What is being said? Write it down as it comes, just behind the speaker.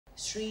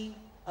Shri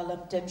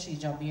Alamtemshi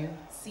Jamir,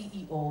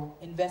 CEO,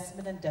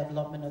 Investment and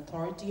Development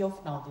Authority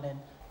of Nagaland.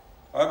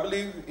 I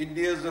believe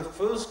India is the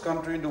first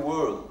country in the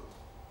world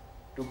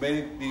to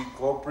make the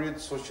corporate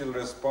social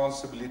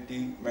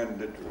responsibility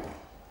mandatory.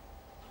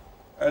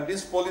 And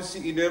this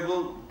policy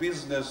enables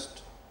business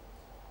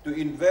to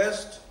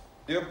invest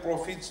their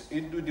profits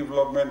into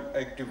development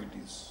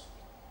activities.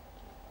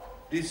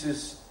 This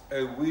is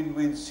a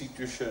win-win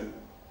situation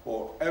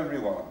for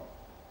everyone,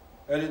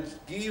 and it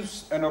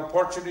gives an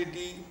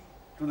opportunity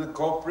to the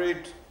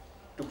corporate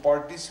to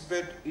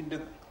participate in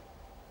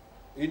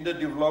the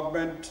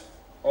development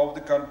of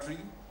the country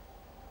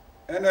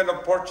and an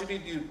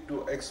opportunity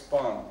to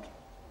expand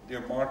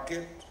their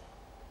market,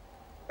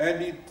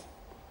 and it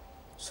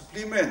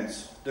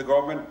supplements the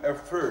government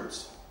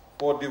efforts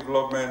for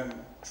development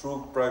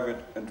through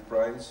private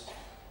enterprise,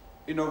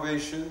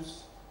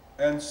 innovations,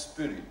 and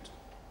spirit.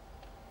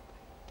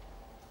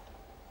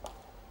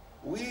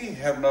 We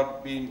have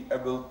not been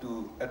able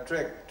to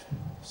attract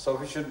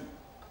sufficient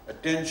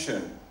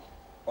attention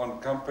on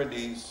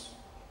companies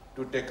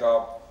to take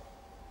up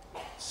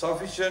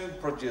sufficient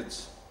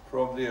projects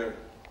from their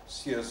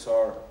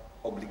CSR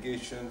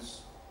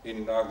obligations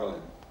in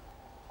Nagaland.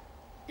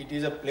 It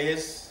is a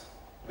place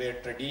where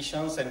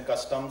traditions and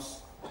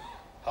customs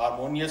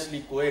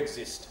harmoniously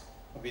coexist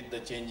with the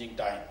changing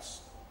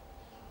times.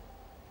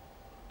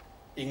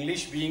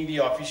 English being the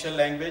official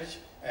language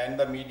and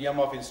the medium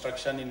of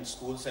instruction in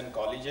schools and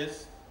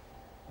colleges,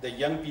 the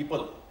young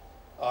people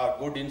are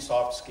good in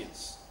soft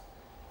skills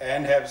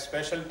and have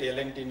special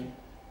talent in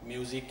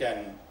music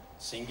and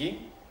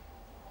singing.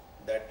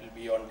 That will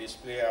be on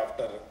display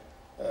after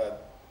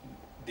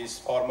this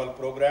formal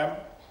program.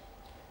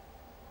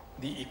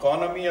 The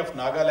economy of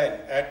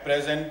Nagaland at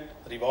present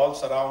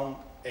revolves around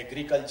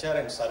agriculture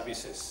and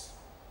services,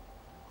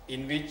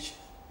 in which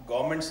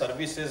government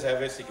services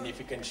have a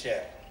significant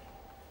share.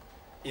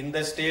 In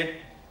the state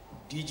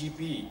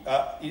GDP,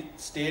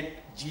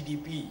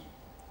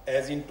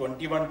 as in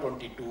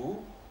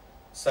 21-22,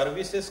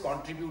 services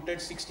contributed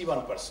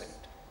 61%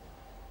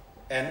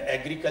 and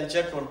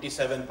agriculture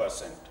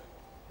 27%,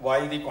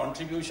 while the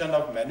contribution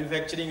of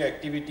manufacturing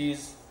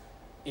activities,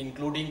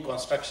 including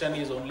construction,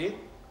 is only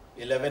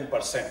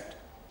 11%.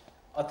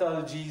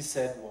 Atalji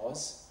said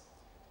was,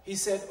 he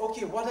said,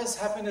 okay, what has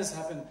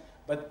happened,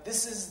 but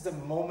this is the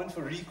moment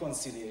for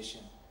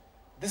reconciliation.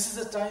 This is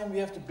the time we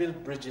have to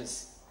build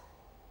bridges,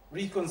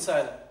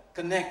 reconcile,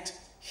 connect,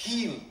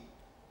 heal,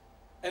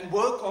 and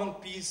work on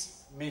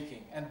peace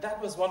making. And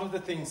that was one of the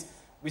things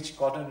which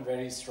got on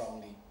very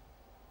strongly.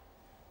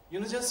 You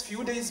know, just a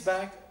few days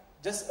back,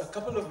 just a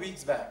couple of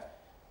weeks back,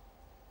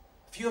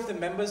 a few of the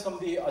members from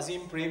the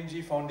Azim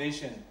Premji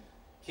Foundation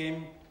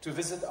came to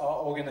visit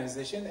our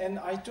organization, and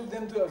I took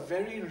them to a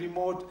very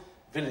remote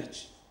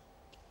village.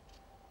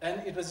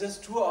 And it was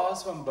just 2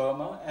 hours from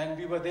Burma, and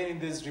we were there in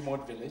this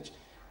remote village,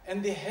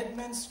 and the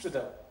headman stood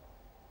up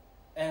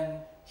and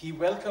he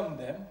welcomed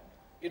them.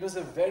 It was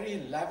a very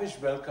lavish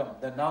welcome,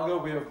 the Naga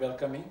way of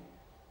welcoming.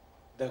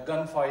 The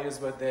gunfires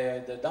were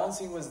there, the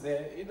dancing was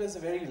there. It was a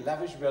very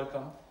lavish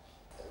welcome.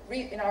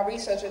 In our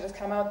research, it has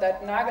come out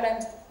that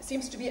Nagaland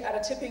seems to be at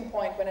a tipping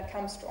point when it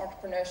comes to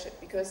entrepreneurship,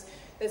 because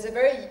there's a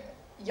very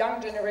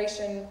young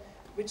generation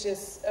which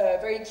is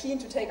very keen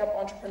to take up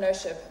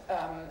entrepreneurship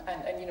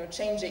and you know,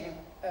 changing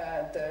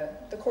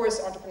the course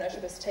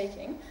entrepreneurship is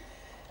taking.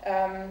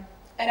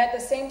 And at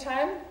the same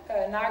time,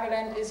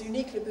 Nagaland is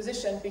uniquely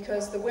positioned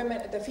because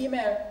the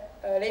female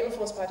labor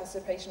force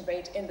participation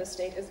rate in the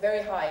state is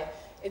very high.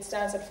 It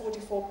stands at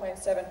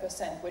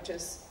 44.7%, which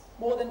is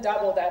more than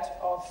double that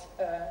of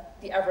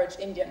the average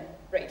Indian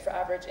rate for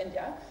average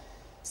India.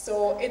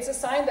 So it's a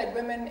sign that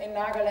women in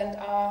Nagaland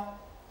are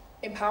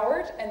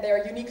empowered and they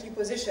are uniquely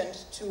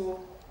positioned to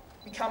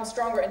become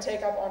stronger and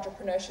take up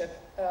entrepreneurship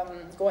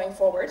going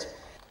forward.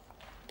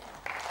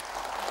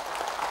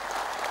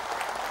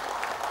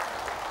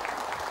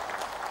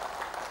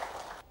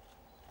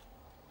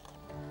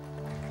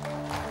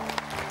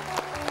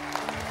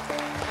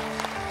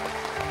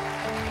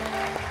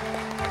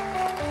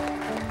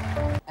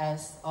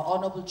 As our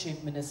Honorable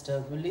Chief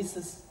Minister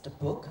releases the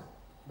book,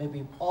 may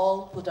we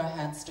all put our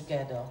hands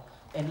together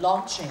in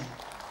launching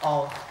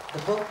of the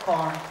book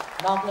called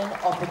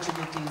Nagaland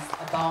Opportunities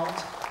Abound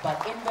by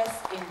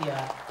Invest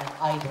India and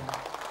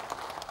IDEN.